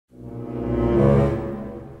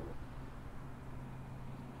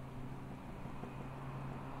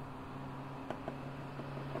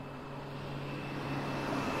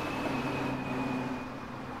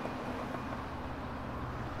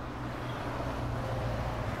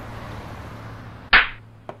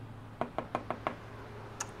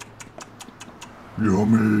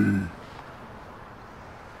Yummy.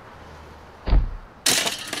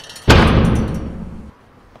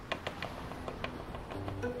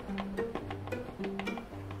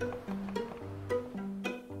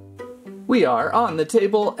 We are on the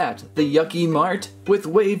table at the Yucky Mart with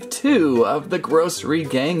Wave 2 of the Grossery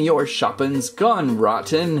Gang Your Shopping's Gone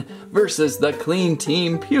Rotten versus the Clean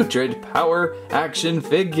Team Putrid Power action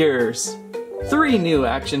figures. 3 new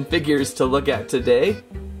action figures to look at today,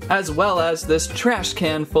 as well as this trash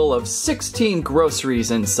can full of 16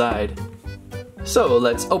 groceries inside. So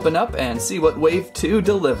let's open up and see what Wave 2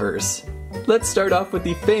 delivers. Let's start off with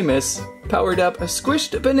the famous, powered up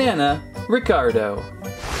Squished Banana, Ricardo.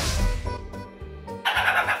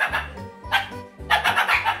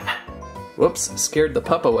 Whoops, scared the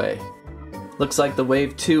pup away. Looks like the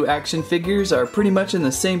Wave 2 action figures are pretty much in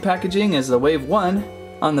the same packaging as the Wave 1.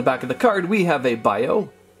 On the back of the card we have a bio.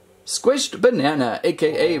 Squished Banana,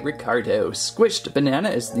 aka Ricardo. Squished Banana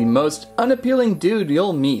is the most unappealing dude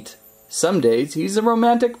you'll meet. Some days he's a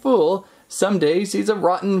romantic fool, some days he's a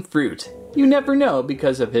rotten fruit. You never know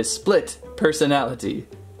because of his split personality.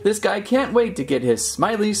 This guy can't wait to get his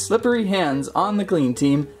smiley, slippery hands on the clean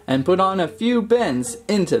team and put on a few bends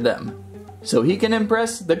into them, so he can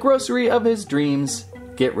impress the grocery of his dreams.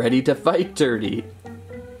 Get ready to fight dirty.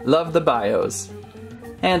 Love the bios.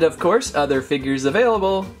 And of course, other figures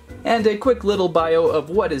available. And a quick little bio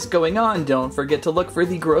of what is going on. Don't forget to look for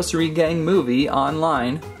the Grossery Gang movie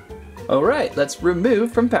online. Alright, let's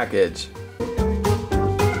remove from package.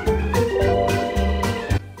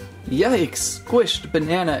 Yikes, Squished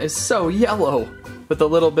Banana is so yellow, with a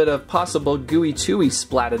little bit of possible gooey chewy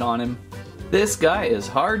splatted on him. This guy is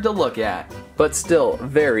hard to look at, but still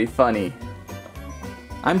very funny.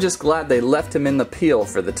 I'm just glad they left him in the peel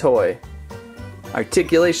for the toy.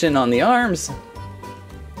 Articulation on the arms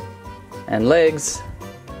and legs,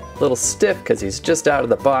 a little stiff because he's just out of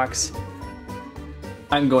the box.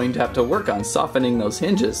 I'm going to have to work on softening those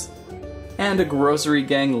hinges. And a Grossery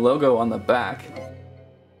Gang logo on the back.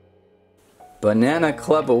 Banana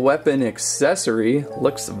Club weapon accessory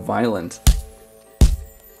looks violent.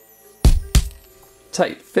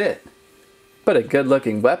 Tight fit, but a good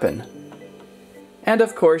looking weapon. And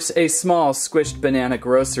of course a small Squished Banana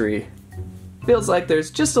grocery. Feels like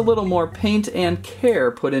there's just a little more paint and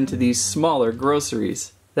care put into these smaller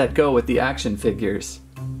groceries that go with the action figures.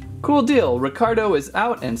 Cool deal, Ricardo is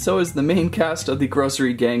out and so is the main cast of the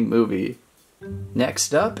Grossery Gang movie.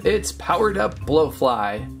 Next up, it's powered up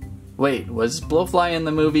Blowfly. Wait, was Blowfly in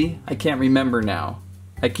the movie? I can't remember now.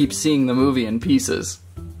 I keep seeing the movie in pieces.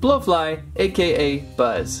 Blowfly, aka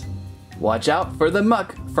Buzz. Watch out for the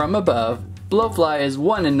muck from above. Blowfly is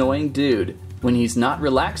one annoying dude. When he's not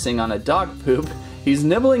relaxing on a dog poop, he's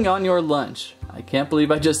nibbling on your lunch. I can't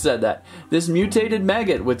believe I just said that. This mutated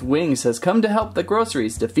maggot with wings has come to help the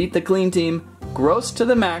groceries defeat the clean team. Gross to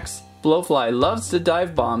the max, Blowfly loves to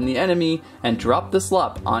dive bomb the enemy and drop the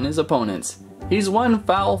slop on his opponents. He's one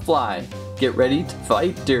foul fly. Get ready to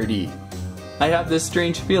fight dirty. I have this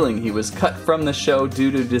strange feeling he was cut from the show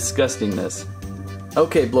due to disgustingness.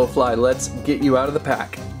 Okay, Blowfly, let's get you out of the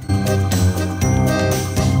pack.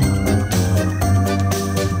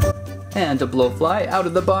 And a Blowfly out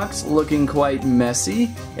of the box, looking quite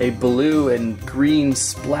messy. A blue and green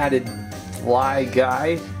splatted fly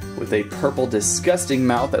guy with a purple disgusting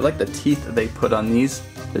mouth. I like the teeth that they put on these.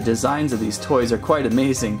 The designs of these toys are quite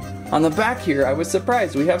amazing. On the back here, I was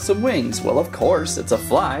surprised we have some wings. Well, of course, it's a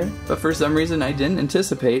fly, but for some reason I didn't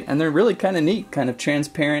anticipate, and they're really kind of neat, kind of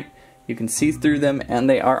transparent. You can see through them, and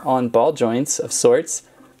they are on ball joints of sorts,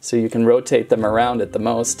 so you can rotate them around at the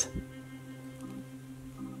most.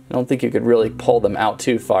 I don't think you could really pull them out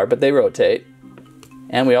too far, but they rotate.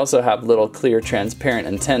 And we also have little clear transparent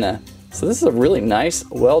antenna. So this is a really nice,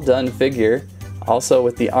 well done figure. Also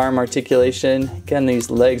with the arm articulation, again these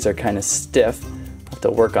legs are kind of stiff. I'll have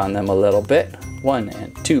to work on them a little bit. 1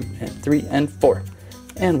 and 2 and 3 and 4.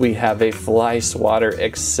 And we have a fly swatter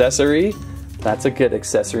accessory. That's a good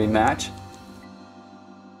accessory match.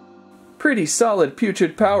 Pretty solid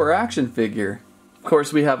Putrid Power action figure. Of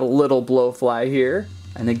course we have a little Blowfly here.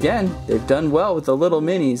 And again, they've done well with the little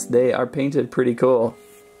minis. They are painted pretty cool.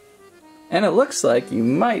 And it looks like you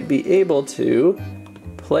might be able to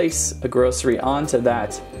place a grocery onto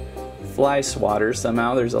that fly swatter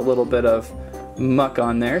somehow. There's a little bit of muck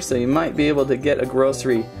on there, so you might be able to get a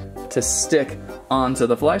grocery to stick onto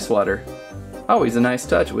the fly swatter. Always a nice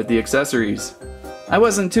touch with the accessories. I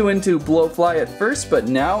wasn't too into Blowfly at first, but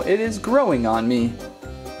now it is growing on me.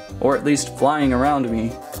 Or at least flying around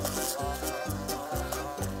me.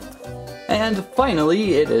 And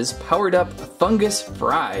finally, it is powered up Fungus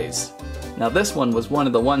Fries. Now this one was one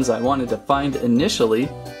of the ones I wanted to find initially,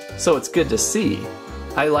 so it's good to see.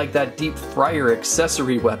 I like that deep fryer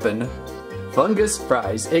accessory weapon. Fungus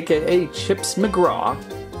Fries, aka Chips McGraw.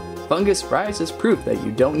 Fungus Fries is proof that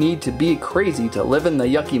you don't need to be crazy to live in the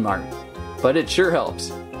Yucky Mart, but it sure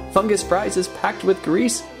helps. Fungus Fries is packed with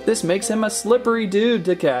grease. This makes him a slippery dude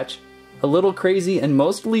to catch. A little crazy and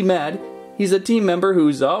mostly mad, he's a team member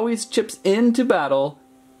who's always chips into battle.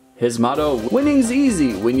 His motto, winning's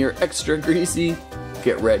easy when you're extra greasy.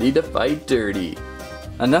 Get ready to fight dirty.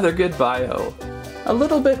 Another good bio. A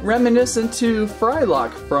little bit reminiscent to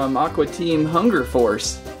Frylock from Aqua Team Hunger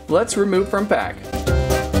Force. Let's remove from pack.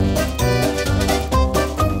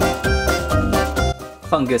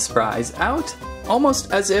 Fungus Fries out,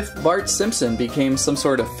 almost as if Bart Simpson became some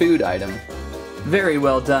sort of food item. Very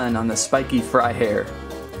well done on the spiky fry hair.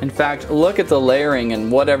 In fact, look at the layering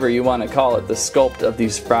and whatever you want to call it, the sculpt of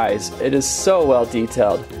these fries. It is so well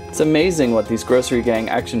detailed. It's amazing what these Grossery Gang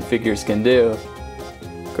action figures can do.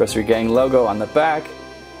 Grossery Gang logo on the back.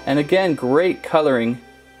 And again, great coloring.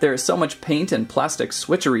 There is so much paint and plastic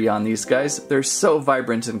switchery on these guys. They're so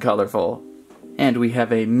vibrant and colorful. And we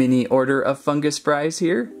have a mini order of Fungus Fries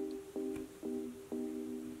here.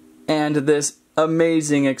 And this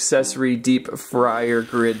amazing accessory deep fryer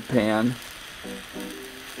grid pan.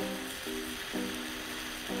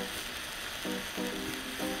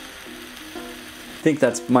 I think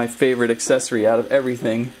that's my favorite accessory out of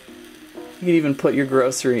everything. You can even put your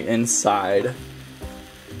grocery inside.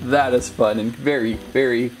 That is fun and very,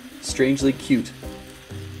 very strangely cute.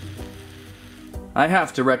 I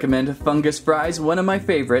have to recommend Fungus Fries, one of my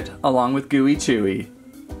favorite, along with Gooey Chewy.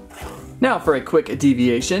 Now for a quick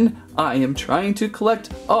deviation, I am trying to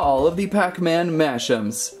collect all of the Pac-Man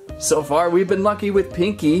Mash'ems. So far we've been lucky with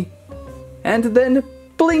Pinky, and then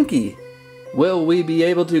Blinky. Will we be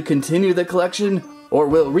able to continue the collection, or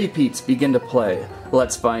will repeats begin to play?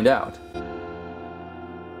 Let's find out.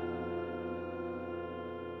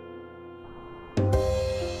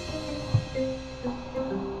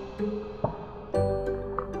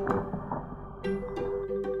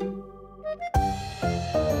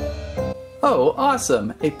 Oh,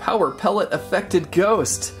 awesome! A power pellet affected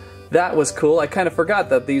ghost! That was cool. I kind of forgot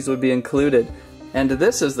that these would be included. And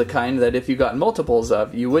this is the kind that if you got multiples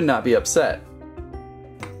of, you would not be upset.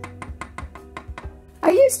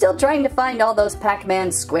 Are you still trying to find all those Pac-Man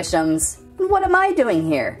Squish'ems? What am I doing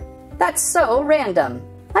here? That's so random.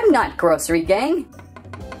 I'm not Grossery Gang.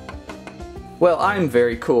 Well, I'm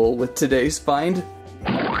very cool with today's find.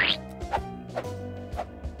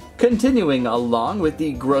 Continuing along with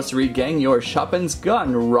the Grossery Gang, your shopping's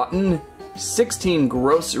gone rotten. 16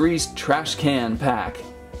 Grosseries trash can pack.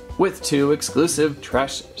 With 2 exclusive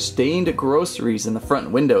trash-stained groceries in the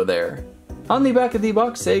front window there. On the back of the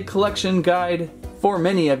box, a collection guide for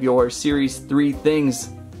many of your Series 3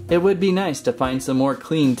 things. It would be nice to find some more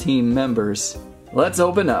clean team members. Let's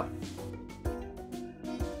open up.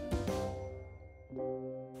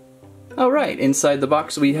 Alright, inside the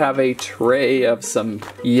box we have a tray of some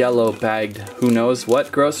yellow bagged who knows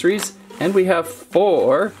what groceries. And we have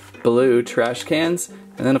 4 blue trash cans.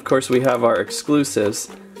 And then of course we have our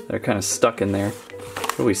exclusives. They're kind of stuck in there.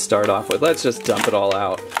 What do we start off with? Let's just dump it all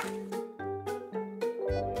out.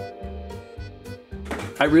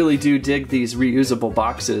 I really do dig these reusable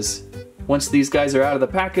boxes. Once these guys are out of the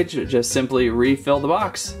package, just simply refill the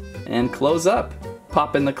box and close up.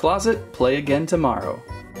 Pop in the closet, play again tomorrow.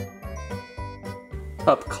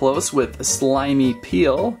 Up close with Slimy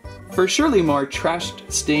Peel, for surely more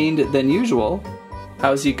trash-stained than usual.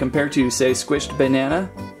 How's he compared to, say, Squished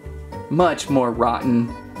Banana? Much more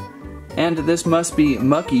rotten. And this must be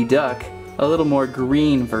Mucky Duck, a little more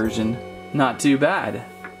green version. Not too bad.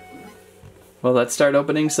 Well, let's start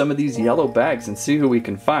opening some of these yellow bags and see who we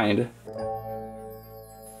can find.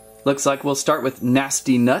 Looks like we'll start with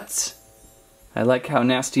Nasty Nuts. I like how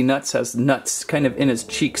Nasty Nuts has nuts kind of in his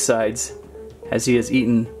cheek sides as he has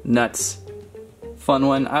eaten nuts. Fun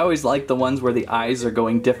one. I always like the ones where the eyes are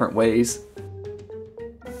going different ways.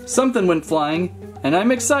 Something went flying, and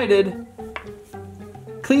I'm excited.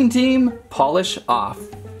 Clean Team, Polish Off.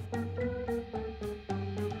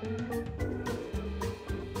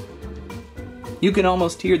 You can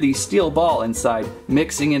almost hear the steel ball inside,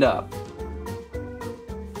 mixing it up.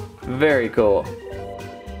 Very cool.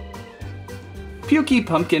 Pukey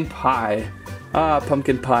Pumpkin Pie. Ah,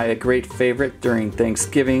 pumpkin pie, a great favorite during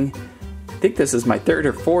Thanksgiving. I think this is my 3rd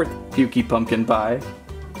or 4th Pukey Pumpkin Pie,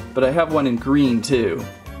 but I have one in green too.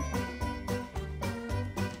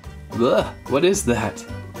 Ugh, what is that?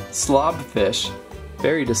 Slobfish.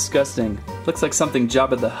 Very disgusting. Looks like something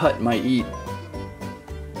Jabba the Hutt might eat.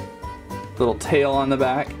 Little tail on the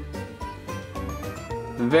back.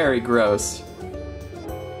 Very gross.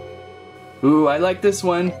 Ooh, I like this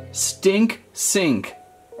one. Stink Sink.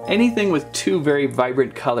 Anything with two very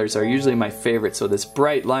vibrant colors are usually my favorite, so this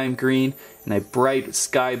bright lime green and a bright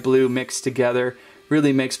sky blue mixed together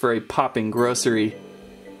really makes for a popping grocery.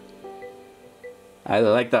 I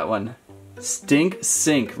like that one. Stink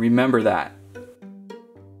Sink, remember that.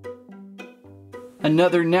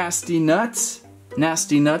 Another Nasty Nuts.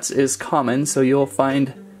 Nasty Nuts is common, so you'll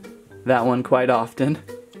find that one quite often.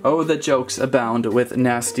 Oh, the jokes abound with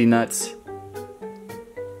Nasty Nuts.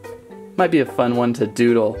 Might be a fun one to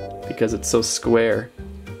doodle because it's so square.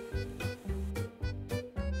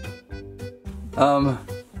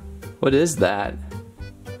 What is that?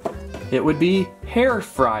 It would be hair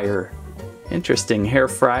fryer. Interesting, hair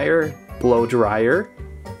fryer, blow dryer.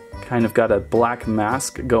 Kind of got a black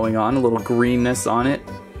mask going on, a little greenness on it.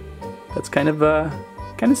 That's kind of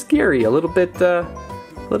scary, a little bit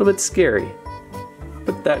scary.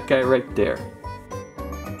 Put that guy right there.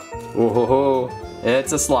 Whoa,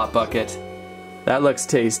 it's a slop bucket. That looks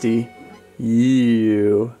tasty.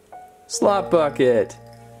 Ew. Slop bucket.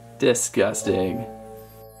 Disgusting.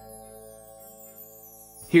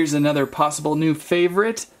 Here's another possible new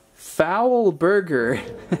favorite. Foul burger.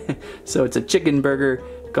 So it's a chicken burger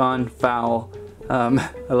gone foul. I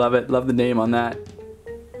love it. Love the name on that.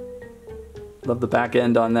 Love the back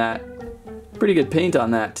end on that. Pretty good paint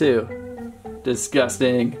on that too.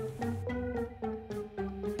 Disgusting.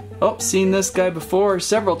 Oh, seen this guy before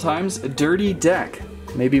several times. A dirty deck.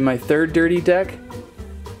 Maybe my third dirty deck.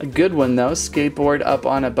 A good one though. Skateboard up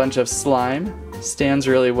on a bunch of slime. Stands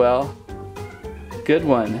really well. Good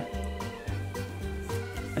one.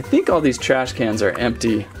 I think all these trash cans are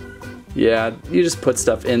empty. Yeah, you just put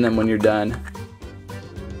stuff in them when you're done.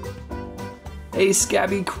 A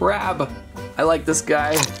scabby crab. I like this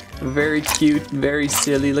guy. Very cute, very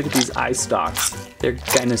silly. Look at these eye stalks. They're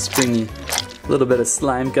kind of springy. A little bit of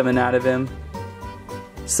slime coming out of him.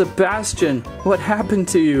 Sebastian, what happened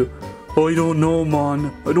to you? I don't know,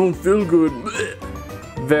 man. I don't feel good.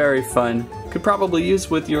 Very fun. Could probably use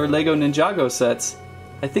with your Lego Ninjago sets.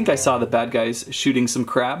 I think I saw the bad guys shooting some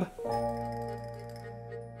crab.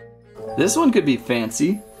 This one could be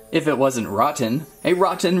fancy, if it wasn't rotten. A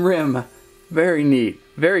rotten rim. Very neat.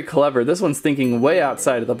 Very clever. This one's thinking way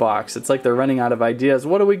outside of the box. It's like they're running out of ideas.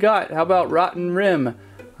 What do we got? How about rotten rim?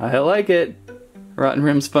 I like it. Rotten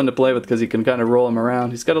rim's fun to play with because you can kind of roll him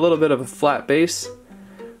around. He's got a little bit of a flat base,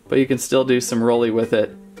 but you can still do some rolly with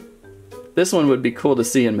it. This one would be cool to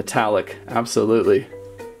see in metallic. Absolutely.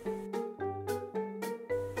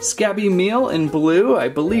 Scabby meal in blue. I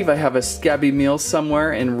believe I have a scabby meal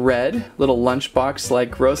somewhere in red. Little lunchbox like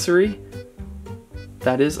Grossery.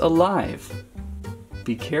 That is alive.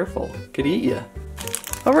 Be careful, could eat ya.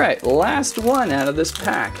 Alright, last one out of this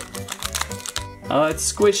pack. Oh,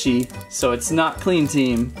 it's squishy, so it's not Clean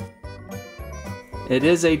Team. It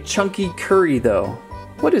is a chunky curry though.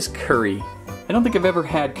 What is curry? I don't think I've ever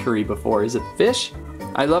had curry before. Is it fish?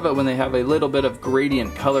 I love it when they have a little bit of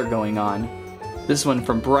gradient color going on. This one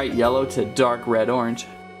from bright yellow to dark red orange.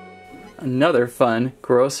 Another fun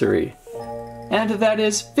grocery. And that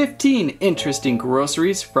is 15 interesting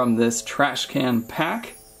groceries from this trash can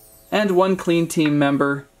pack. And one Clean Team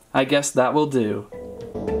member. I guess that will do.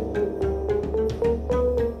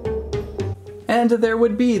 And there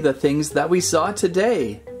would be the things that we saw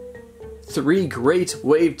today. 3 great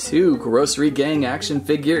Wave 2 Grocery Gang action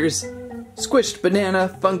figures. Squished Banana,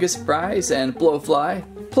 Fungus Fries, and Blowfly.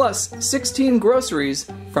 Plus 16 groceries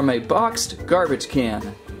from a boxed garbage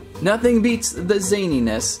can. Nothing beats the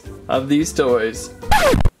zaniness of these toys.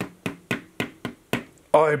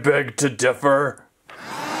 I beg to differ.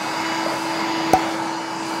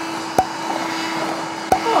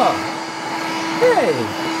 Oh, hey,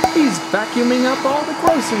 he's vacuuming up all the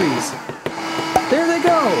groceries. There they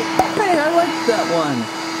go. Hey, I like that one.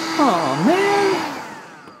 Aw, man.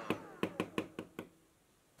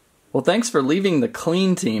 Well, thanks for leaving the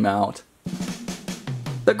Clean Team out.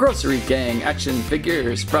 The Grocery Gang action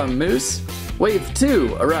figures from Moose. Wave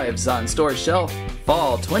 2 arrives on store shelf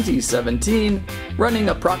fall 2017, running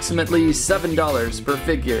approximately $7 per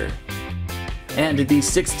figure. And the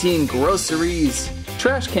 16 Grosseries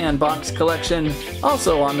trash can box collection,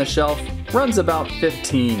 also on the shelf, runs about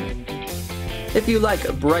 $15. If you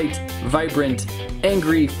like bright, vibrant,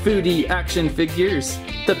 angry, foodie action figures,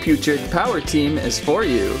 the Putrid Power Team is for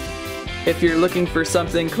you. If you're looking for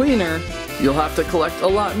something cleaner, you'll have to collect a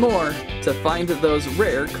lot more to find those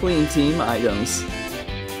rare Clean Team items.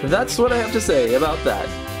 That's what I have to say about that.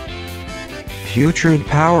 Putrid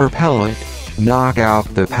Power Pellet, knock out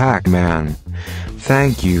the Pac-Man.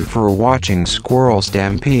 Thank you for watching Squirrel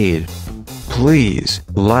Stampede. Please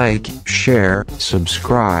like, share,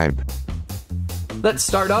 subscribe. Let's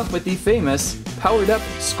start off with the famous powered up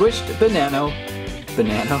squished banana.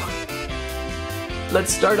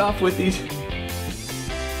 Let's start off with the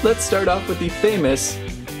famous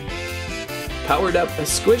powered up a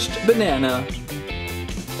squished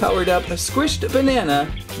banana.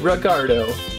 Ricardo.